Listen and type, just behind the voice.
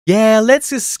Yeah,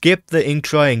 let's just skip the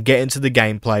intro and get into the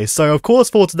gameplay. So, of course,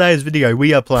 for today's video,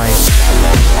 we are playing...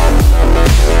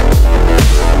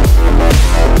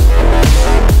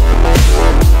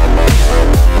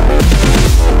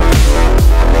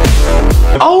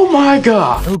 Oh my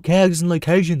god! No characters and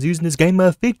locations using this game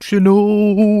are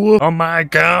fictional. Oh my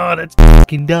god, it's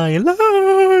fucking Dying Light.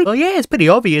 Oh yeah, it's pretty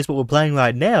obvious what we're playing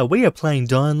right now. We are playing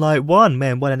Dying Light 1.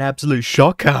 Man, what an absolute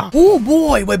shocker. Oh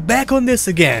boy, we're back on this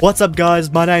again. What's up guys,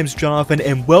 my name's Jonathan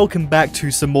and welcome back to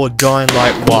some more Dying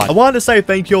Light 1. I wanted to say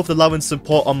thank you all for the love and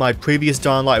support on my previous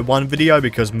Dying Light 1 video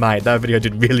because mate, that video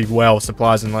did really well,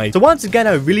 surprisingly. So once again,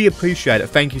 I really appreciate it.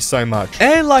 Thank you so much.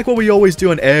 And like what we always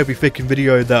do on every freaking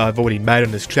video that I've already made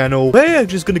on this channel, we're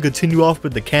just going to continue off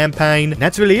with the campaign. And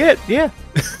that's really it. Yeah.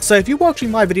 So if you're watching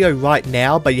my video right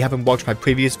now, but you haven't watched my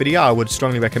previous video, I would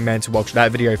strongly recommend to watch that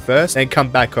video first and come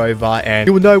back over and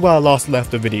you will know where I last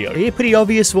left the video. Yeah, pretty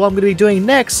obvious what I'm going to be doing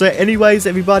next. So anyways,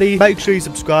 everybody, make sure you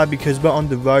subscribe because we're on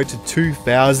the road to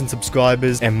 2,000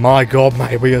 subscribers. And my god,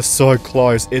 mate, we are so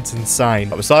close. It's insane.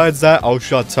 But besides that, I'll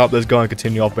shut up. Let's go and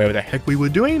continue off wherever the heck we were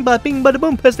doing. Bada bing, bada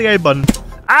boom, press the A button.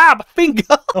 Ah, my finger!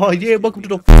 Oh yeah, welcome to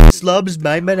the slubs,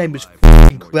 mate. My name is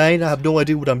Crane. I have no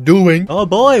idea what I'm doing. Oh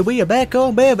boy, we are back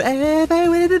on, baby.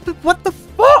 What the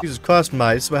fuck? Jesus Christ,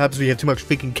 mate. This is what happens when you have too much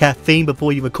freaking caffeine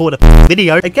before you record a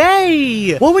video.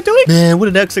 Okay, what we're doing? Man, what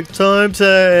an excellent time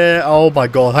to... Oh my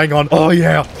god, hang on. Oh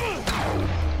yeah.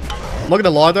 I'm not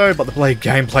gonna lie though, but the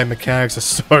gameplay mechanics are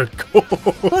so cool.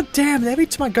 God damn, every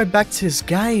time I go back to this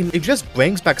game, it just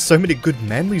brings back so many good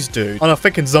memories, dude. On a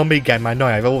freaking zombie game, I know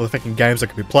I have all the freaking games that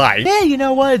can be played. Yeah, you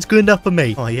know what? It's good enough for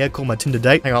me. Oh yeah, call my Tinder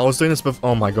date. Hang on, I was doing this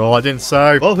before. Oh my god, I didn't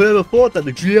say. Well, whoever thought that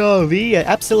the GRV are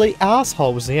absolutely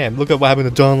assholes? Yeah, look at what happened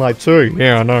to Dying Light 2.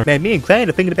 Yeah, I know. Man, me and Crane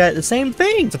are thinking about the same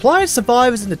thing. Supply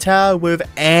survivors in the tower with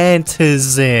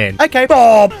antizin. Okay,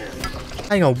 Bob.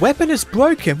 Hang on, weapon is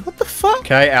broken. What the fuck?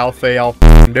 Okay, Alfie, I'll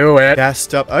do it.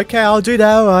 Gassed up. Okay, I'll do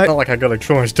that, alright. Not like I got a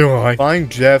choice, do I? Find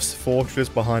Jeff's fortress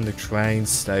behind the train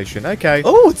station. Okay.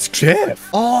 Oh, it's Jeff.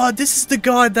 Oh, this is the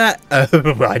guy that...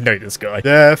 I know this guy.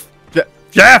 Jeff.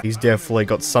 Yeah! He's definitely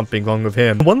got something wrong with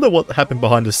him. I wonder what happened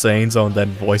behind the scenes on them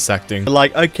voice acting.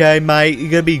 Like, okay, mate,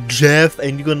 you're gonna be Jeff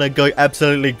and you're gonna go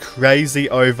absolutely crazy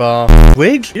over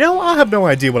Bridge? You know, I have no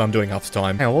idea what I'm doing half the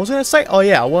time. Hang on, what was I gonna say? Oh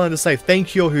yeah, I wanted to say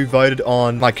thank you who voted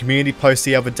on my community post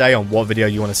the other day on what video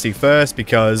you want to see first,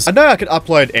 because I know I can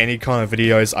upload any kind of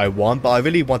videos I want, but I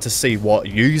really want to see what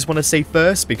you want to see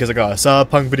first, because I got a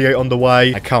Cyberpunk video on the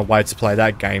way. I can't wait to play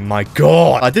that game. My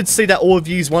god. I did see that all of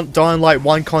you want Dying Light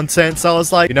 1 content, so I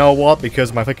was like, you know what,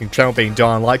 because my freaking channel being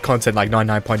Dying Light content like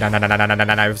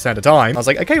 99.99999% of the time, I was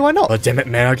like, okay, why not? Oh damn it,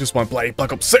 man, I just want to play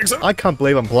Black Ops 6. I can't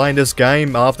believe I'm playing this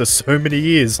game after so many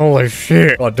years. Holy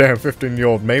shit. God damn,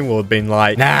 15-year-old me will have been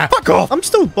like, nah, fuck off. I'm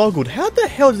still boggled. How the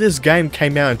hell did this game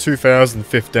came out in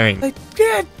 2015? Like,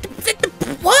 yeah,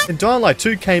 what? And Dying Light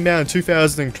 2 came out in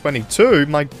 2022.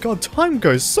 My god, time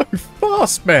goes so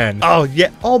fast, man. Oh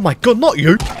yeah, oh my god, not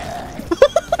you.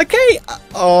 Okay.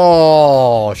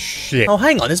 Oh, shit. Oh,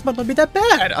 hang on. This might not be that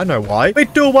bad. I know why. 3,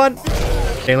 2, 1.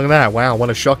 Hey, look at that. Wow, what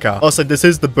a shocker. Also, this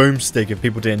is the boomstick if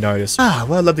people didn't notice. Ah,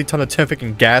 what a lovely time to turn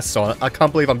freaking gas on. I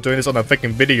can't believe I'm doing this on a freaking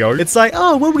video. It's like,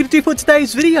 oh, what are we gonna do for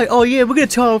today's video? Oh, yeah, we're gonna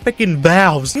turn our freaking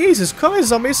valves. Jesus Christ,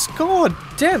 zombies. God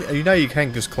damn it. You know, you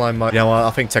can't just climb my... You know what? I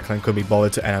think Techland could be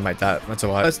bothered to animate that. That's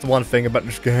alright. That's the one thing about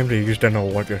this game that you just don't know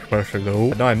what you're supposed to do.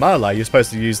 But no, in Melee, you're supposed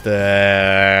to use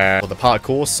the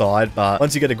parkour side, but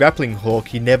once you get a grappling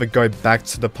hook, you never go back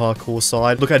to the parkour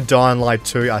side. Look at Dying Light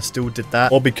 2. I still did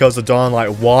that. All because of Dying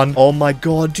Light 1. Oh my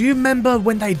god, do you remember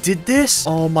when they did this?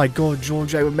 Oh my god,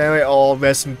 George A. Romero. Oh,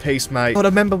 rest in peace, mate. God, I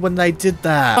remember when they did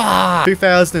that. Ah,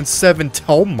 2007.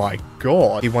 Oh my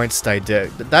god. He won't stay dead.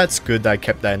 That's good they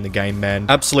kept that in the game, man.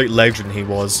 Absolute legend he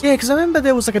was. Yeah, because I remember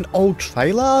there was like an old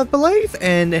trailer, I believe,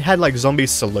 and it had like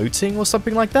zombies saluting or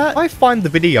something like that. If I find the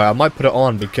video, I might put it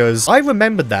on because I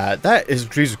remember that. That is,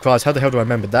 Jesus Christ, how the hell do I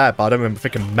remember that? But I don't remember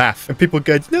freaking math. And people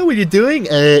go, do you know what you're doing?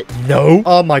 No.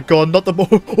 Oh my god, not the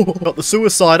not the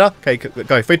suicider. Okay,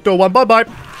 go. 3, 2, 1, bye-bye.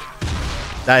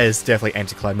 That is definitely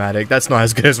anticlimactic. That's not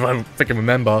as good as what I freaking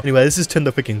remember. Anyway, let's just turn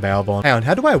the freaking valve on. Hang on,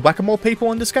 how do I whack-a-mole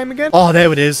people in this game again? Oh,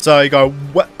 there it is. So you go,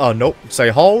 what? Oh, nope. Say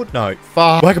hold. No.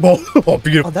 Far. Whack-a-mole. Oh,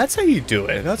 beautiful. Oh, that's how you do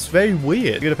it. That's very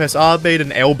weird. You're gonna press RB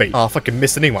and LB. Oh, I fucking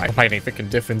missed anyway. Don't make any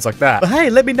freaking difference like that. But hey,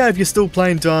 let me know if you're still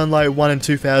playing Dying Light 1 in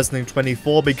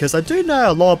 2024, because I do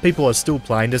know a lot of people are still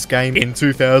playing this game in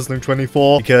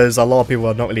 2024, because a lot of people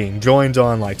are not really enjoying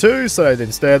Dying Light 2, so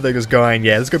instead they're just going,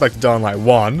 yeah, let's go back to Dying Light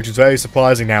 1, which is very surprising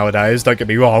surprising nowadays, don't get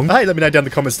me wrong. Hey, let me know down in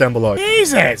the comments down below.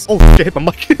 Jesus! Oh, shit, hit my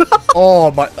mic. Oh,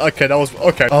 my, okay, that was,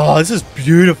 okay. Oh, this is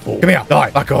beautiful. Come here,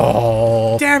 die. Fuck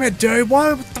off. Damn it, dude,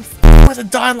 why the was it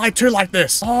Dying Light 2 like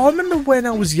this? Oh, I remember when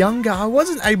I was younger, I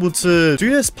wasn't able to do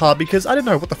this part because I didn't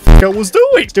know what the fuck I was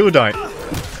doing. Still don't.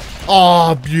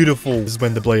 Oh, beautiful. This is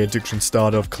when the bloody addiction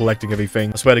started of collecting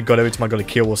everything. I swear to God, every time I got a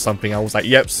kill or something, I was like,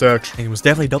 yep, search. And it was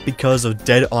definitely not because of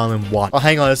Dead Island 1. Oh,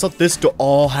 hang on, it's not this door.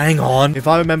 Oh, hang on. If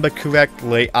I remember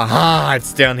correctly, aha,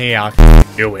 it's down here. I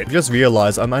knew it. I just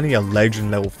realized I'm only a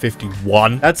legend level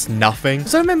 51. That's nothing.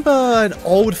 So I remember an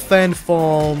old friend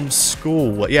from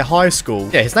school. Yeah, high school.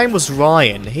 Yeah, his name was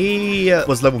Ryan. He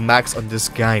was level max on this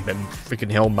game. And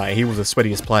freaking hell, mate, he was the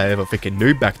sweatiest player I ever freaking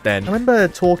knew back then. I remember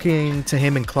talking to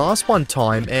him in class one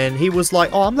time, and he was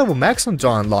like, oh, I'm level max on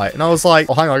Dying Light. And I was like,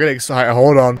 oh, hang on, I get excited.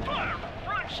 Hold on.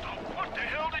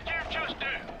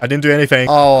 I didn't do anything.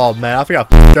 Oh, man, I think I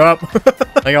f***ed up.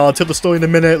 Hang on, I'll tell the story in a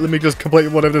minute. Let me just complete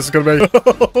whatever this is going to be.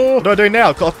 What do I do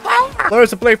now? God, where's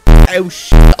the blue? Oh,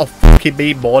 shit. Oh, fucking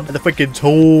me, mod. And the freaking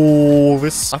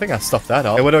tourists. I think I stuffed that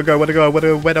up. Hey, where do I go? Where do I go? Where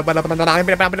do I...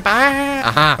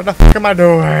 Aha. What the fuck am I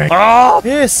doing? Oh,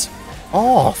 yes.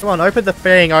 Oh, come on, open the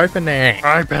thing, open it.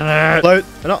 Open it. Close.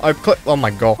 No, click. Oh my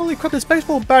God. Holy crap, this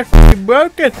baseball bat fucking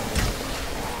broken.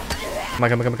 Come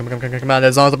on,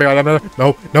 there's always a big...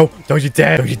 No, don't you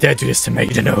dare do this to me.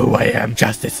 You don't know who I am.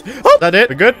 Justice. Oh, that it?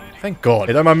 We're good? Thank God.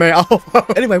 Hey, don't mind me. Oh,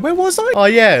 anyway, where was I? Oh,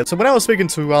 yeah. So when I was speaking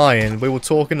to Ryan, we were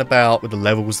talking about with the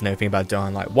levels and everything about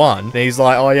Dying Light 1. And he's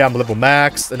like, oh, yeah, I'm level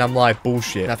max. And I'm like,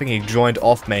 bullshit. And I think he joined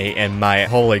off me. And mate,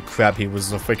 holy crap, he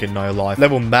was a freaking no life.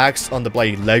 Level max on the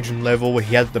bloody legend level.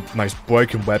 He had the most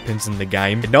broken weapons in the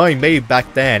game. And knowing me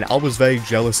back then, I was very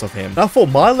jealous of him. And I thought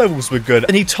my levels were good.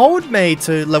 And he told me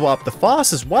to level up the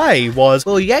fastest way was,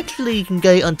 well, you actually can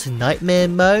go onto nightmare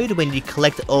mode when you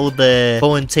collect all the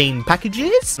quarantine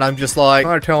packages. And I'm just like,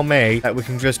 trying to tell me that we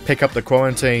can just pick up the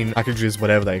quarantine packages,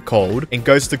 whatever they're called, and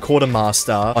go to the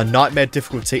quartermaster on nightmare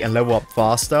difficulty and level up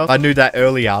faster. If I knew that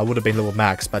earlier, I would have been level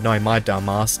max, but knowing my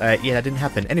dumbass, yeah, that didn't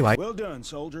happen. Anyway. Well done,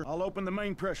 soldier. I'll open the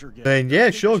main pressure gate. And yeah,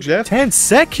 sure, Jeff. 10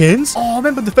 seconds? Oh, I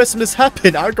remember the first time this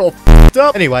happened. I got f***ed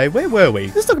up. Anyway, where were we?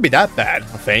 This is not gonna be that bad,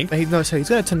 I think. No, so he's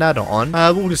gonna turn that on.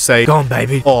 We'll just say, go on,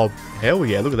 baby. Oh, hell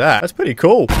yeah, look at that. That's pretty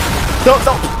cool.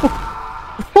 Stop.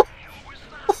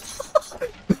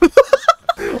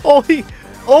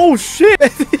 Oh shit!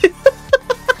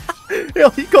 Yo,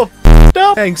 he got f***ed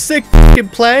up. Dang, sick f***ing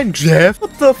plan, Jeff.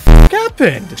 What the f***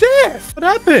 happened? Jeff, what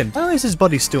happened? How is his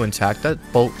body still intact? That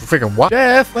bolt, freaking what?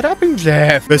 Jeff, what happened,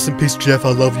 Jeff? Rest in peace, Jeff,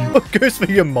 I love you. What goes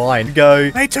through your mind?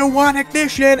 Go, 3, 2, 1,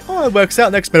 ignition. Oh, it works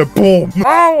out next minute. Boom.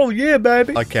 Oh, yeah,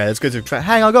 baby. Okay, let's go to the track.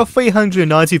 Hang on, I got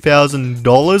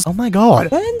 $390,000. Oh my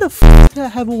God. When the f*** did I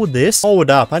have all this? Hold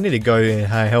up, I need to go in.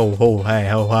 Hey, ho.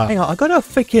 Hang on, I got a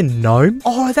freaking gnome.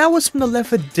 Oh, that was from the Left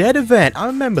 4 Dead event. I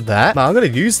remember that. Man, I'm gonna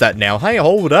use that now. Hey,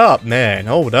 hold up, man.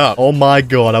 Hold up. Oh my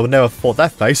God, I would never thought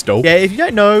that face though. Yeah, if you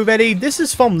don't know already, this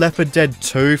is from Left 4 Dead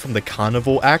 2 from the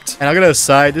Carnival Act. And I gotta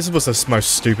say, this was the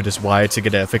most stupidest way to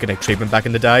get a freaking achievement back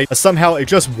in the day. Somehow it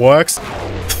just works.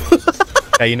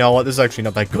 Yeah, you know what? This is actually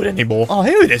not that good anymore. Oh,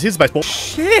 here it is. Here's the baseball.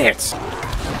 Shit.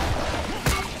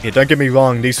 Yeah, don't get me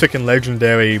wrong, these freaking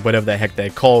legendary, whatever the heck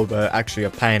they're called, were actually a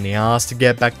pain in the ass to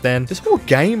get back then. This whole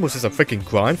game was just a freaking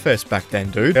grind fest back then,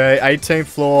 dude. Okay, 18th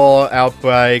floor,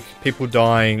 outbreak, people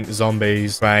dying,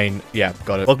 zombies, rain. Yeah,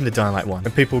 got it. Welcome to Dying Light 1.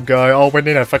 And people go, oh, we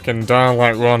need a freaking Dying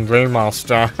Light 1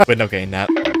 remaster. We're not getting that.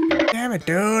 Damn it,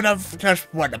 dude, I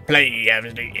just want to play.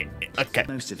 Okay.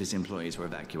 Most of his employees were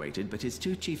evacuated, but his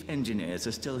 2 chief engineers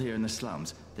are still here in the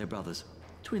slums. They're brothers.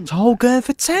 Twins. Whole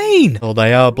for teen. Oh,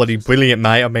 they are bloody brilliant,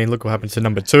 mate. I mean, look what happened to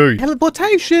number 2.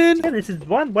 Teleportation. Yeah, this is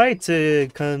one way to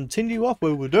continue off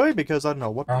what we're doing because I don't know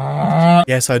what.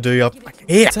 Yes, I do.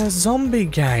 It's a zombie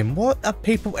game. What are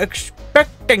people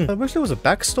expecting? I wish there was a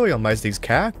backstory on most of these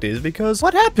characters because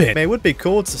what happened? I mean, it would be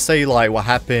cool to see like what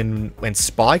happened when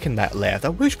Spike and that left. I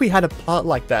wish we had a part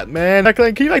like that, man.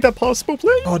 Can you make that possible,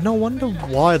 please? Oh, no wonder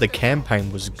why the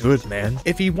campaign was good, man.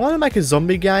 If you want to make a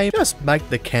zombie game, just make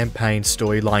the campaign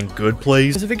storyline good,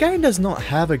 please. Because if a game does not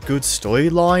have a good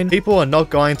storyline, people are not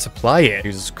going to play it.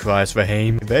 Jesus Christ,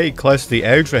 Raheem. You're very close to the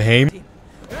edge, Raheem.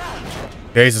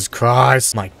 Jesus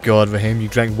Christ. My God, Raheem, you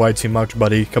drank way too much,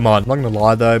 buddy. Come on. I'm not gonna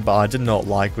lie, though, but I did not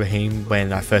like Raheem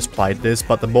when I first played this.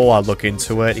 But the more I look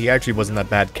into it, he actually wasn't a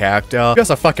bad character.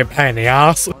 Just a fucking pain in the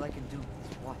ass. All I can do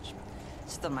is watch.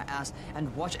 Sit on my ass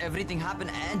and watch everything happen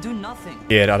and do nothing.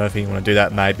 Yeah, I don't think you want to do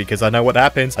that, mate, because I know what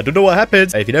happens. I do know what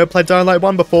happens. If you never played Dying Light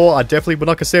 1 before, I definitely would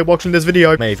not consider watching this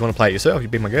video. Mate, if you want to play it yourself,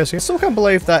 you'd be my guest. I still can't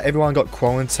believe that everyone got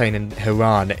quarantined in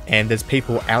Haran, and there's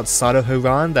people outside of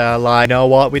Haran that are like, you know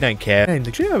what, we don't care. And the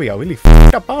jury are really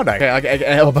up, aren't I?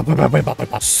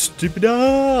 Okay, stupid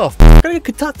off.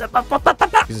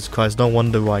 Jesus Christ, no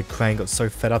wonder why Crane got so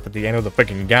fed up at the end of the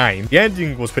freaking game. The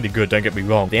ending was pretty good, don't get me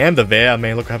wrong. The end of it, I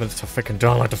mean, look what happened to freaking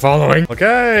Don like the following.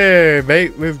 Okay,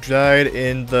 mate with Jade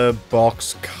in the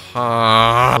box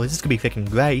car. Oh, this is gonna be freaking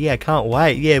great. Yeah, I can't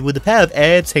wait. Yeah, with the power of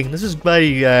editing, this is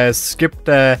great. Skip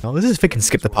the... Oh, this is freaking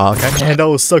skip the part, okay? Man, that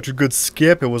was such a good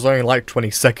skip. It was only like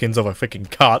 20 seconds of a freaking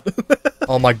cut.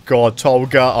 Oh my god,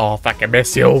 Tolga. Oh, fucking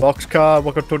miss you. Boxcar,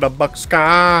 welcome to the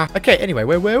boxcar. Okay, anyway,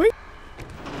 where were we?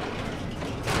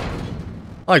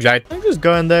 Hi, Jade. I'm just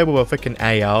going there with a freaking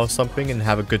AR or something and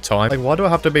have a good time. Like, why do I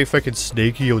have to be freaking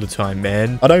sneaky all the time,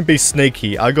 man? I don't be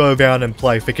sneaky. I go around and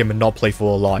play freaking Monopoly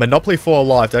for a life. Monopoly for a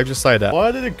life, did I just say that?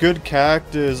 Why do the good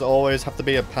characters always have to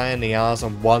be a pain in the ass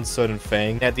on one certain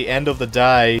thing? At the end of the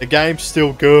day, the game's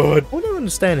still good. I don't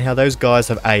understand how those guys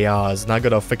have ARs and I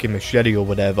got a freaking machete or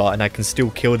whatever and I can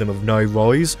still kill them with no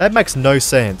Roys. That makes no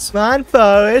sense. Man,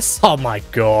 Forrest. Oh my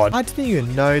god. I didn't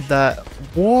even know that.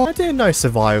 What? I didn't know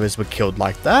survivors were killed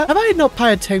like that. Have I not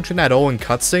paid attention at all in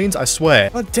cutscenes? I swear.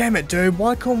 God damn it, dude.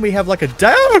 Why can't we have like a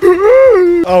day?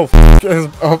 Oh,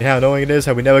 oh, how annoying it is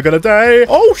how we never got a day.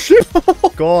 Oh, shit.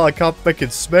 God, I can't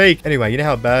freaking speak. Anyway, you know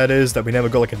how bad it is that we never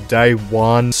got like a day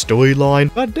one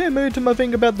storyline? God damn, every time I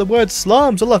think about the word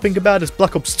slums, all I think about is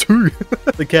Black Ops 2.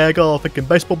 The cat got a freaking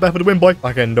baseball bat for the win, boy.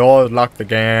 Fucking doors locked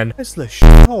again. Where's the shit?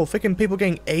 Oh, freaking people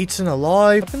getting eaten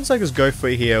alive. I think I just go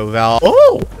through here without...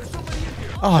 Oh!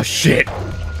 Oh, shit.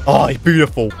 Oh, he's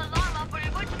beautiful.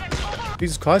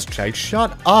 Jesus Christ, Jade,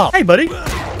 shut up. Hey, buddy.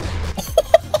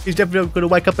 He's definitely gonna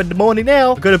wake up in the morning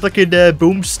now. I've got a fucking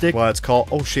boomstick. Well, it's called...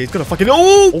 Oh, shit, he's gonna fucking...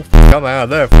 Oh, come out of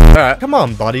there. That. Come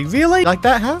on, buddy. Really? Like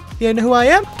that, huh? You know who I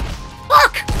am?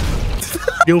 Fuck!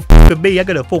 You with me, I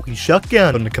got a fucking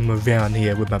shotgun. I'm gonna come around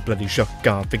here with my bloody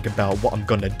shotgun. Think about what I'm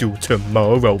gonna do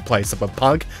tomorrow. Play some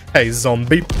punk. Hey,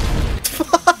 zombie.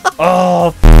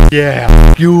 Oh,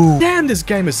 yeah. You. Damn, this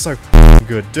game is so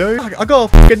good, dude. I got a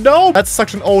fucking gnome. That's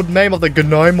such an old name of the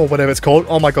gnome or whatever it's called.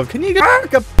 Oh my god, can you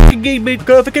get a fucking me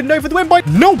go fucking gnome for the win, boy?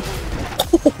 No.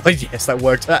 Oh, yes, that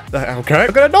worked. Okay, I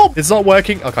got a gnome. It's not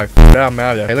working. Okay, now I'm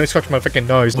out of here. Hey, let me scratch my freaking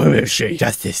nose. Where is she?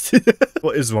 Justice.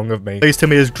 What is wrong with me? Please tell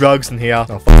me there's drugs in here.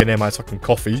 Oh, fucking am I fucking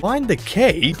coffee? Find the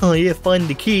key? Oh, yeah, find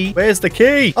the key. Where's the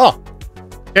key? Oh.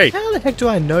 Hey, how the heck do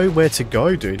I know where to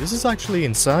go, dude? This is actually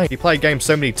insane. You play games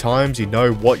so many times, you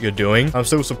know what you're doing. I'm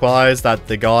still surprised that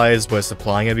the guys were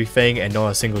supplying everything and not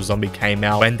a single zombie came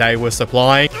out when they were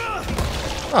supplying.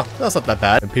 Oh, that's not that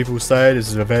bad. And people say this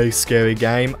is a very scary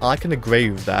game. I can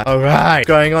agree with that. Alright, what's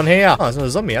going on here? Oh, it's not a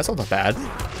zombie. That's not that bad.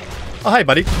 Oh, hey,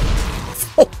 buddy.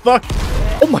 Oh, fuck.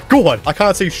 Oh my god. I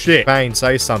can't see shit. Bane,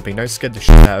 say something. Don't scare the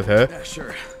shit out of her. Yeah,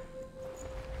 sure.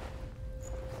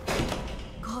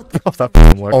 Oh, that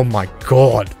didn't work. Oh my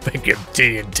god, freaking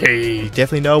TNT.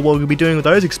 Definitely know what we'll be doing with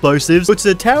those explosives. Go to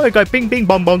the tower, go bing bing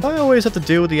bong bong. I always have to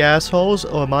deal with the assholes,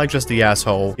 or am I just the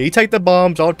asshole? You take the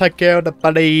bombs, I'll take care of the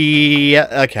bloody...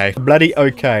 Okay, bloody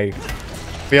okay.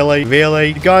 Really? Really?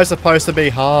 You guys are supposed to be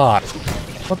hard.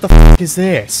 What the f is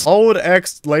this? Old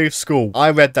X leave school.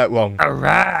 I read that wrong.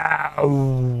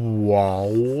 Wow,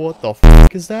 what the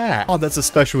f is that? Oh, that's a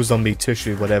special zombie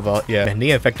tissue, whatever. Yeah, and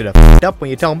the infected are f***ed up when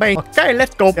you tell me. Okay,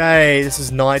 let's go. Okay, this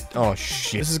is night. Oh,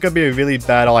 shit. This is gonna be a really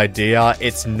bad idea.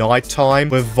 It's nighttime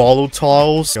with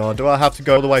volatiles. God, do I have to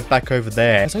go all the way back over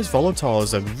there? Those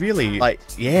volatiles are really, like,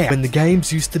 yeah. When the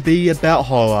games used to be about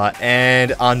horror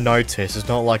and unnoticed, it's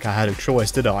not like I had a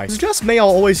choice, did I? It's just me. I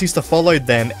always used to follow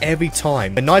them every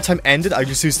time. When nighttime ended, I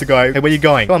just used to go, hey, where you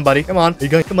going? Come on, buddy. Come on. Where you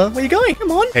going? Come on. Where you going?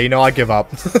 Come on. Hey, you know, I give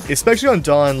up. Especially on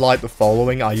Dying Light the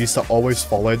following, I used to always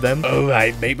follow them.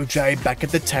 Alright, meet with Jay back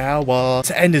at the tower.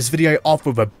 To end this video off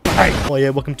with a bang. Oh yeah,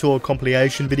 welcome to a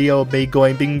compilation video of me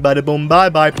going bing bada boom bye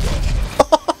bye.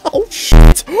 Oh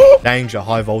shit. Danger,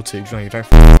 high voltage. No, you don't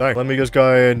know. Let me just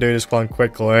go and do this one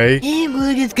quickly. Yeah,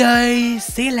 we'll just go.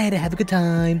 See you later. Have a good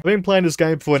time. I've been playing this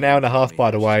game for an hour and a half,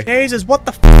 by the way. Jesus, what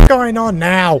the f is going on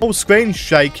now? Whole screen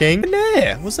shaking. And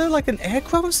there, was there like an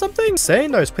aircraft or something?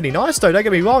 Seeing those pretty nice though. Don't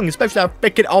get me wrong, especially that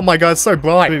freaking. Oh my god, it's so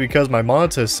bright. Maybe because my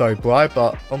monitor is so bright,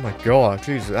 but oh my god,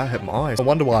 Jesus, that hit my eyes. I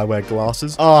wonder why I wear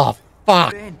glasses. Oh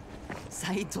fuck. Ben,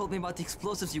 Saeed told me about the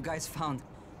explosives you guys found.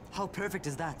 How perfect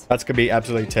is that? That's gonna be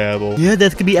absolutely terrible. Yeah,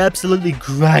 that's gonna be absolutely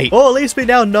great. Or at least we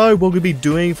now know what we'll be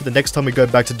doing for the next time we go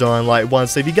back to Dying Light 1.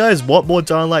 So if you guys want more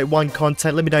Dying Light 1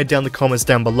 content, let me know down in the comments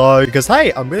down below. Because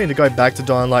hey, I'm willing to go back to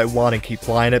Dying Light 1 and keep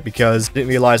playing it because I didn't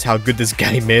realize how good this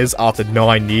game is after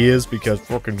 9 years. Because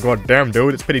fucking goddamn,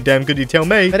 dude, it's pretty damn good, you tell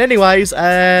me. But anyways,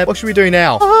 what should we do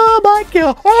now? Oh my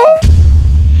god. Oh.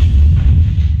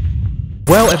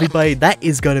 Well, everybody, that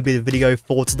is going to be the video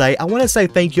for today. I want to say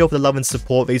thank you all for the love and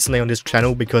support recently on this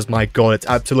channel because, my god, it's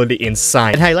absolutely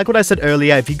insane. And hey, like what I said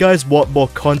earlier, if you guys want more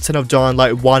content of Dying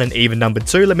Light 1 and even number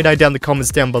 2, let me know down in the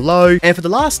comments down below. And for the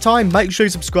last time, make sure you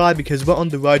subscribe because we're on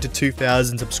the road to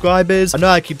 2,000 subscribers. I know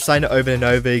I keep saying it over and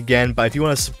over again, but if you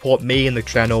want to support me and the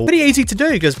channel, pretty easy to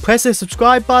do. Just press the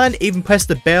subscribe button, even press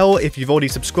the bell if you've already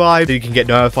subscribed, so you can get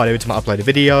notified every time I upload a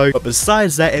video. But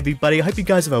besides that, everybody, I hope you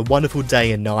guys have a wonderful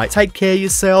day and night. Take care of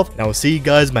yourself, and I will see you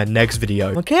guys in my next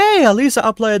video. Okay, at least I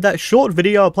uploaded that short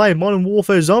video of playing Modern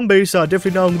Warfare Zombies, so I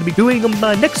definitely know I'm going to be doing on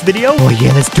my next video. Oh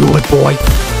yeah, let's do it,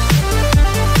 boy.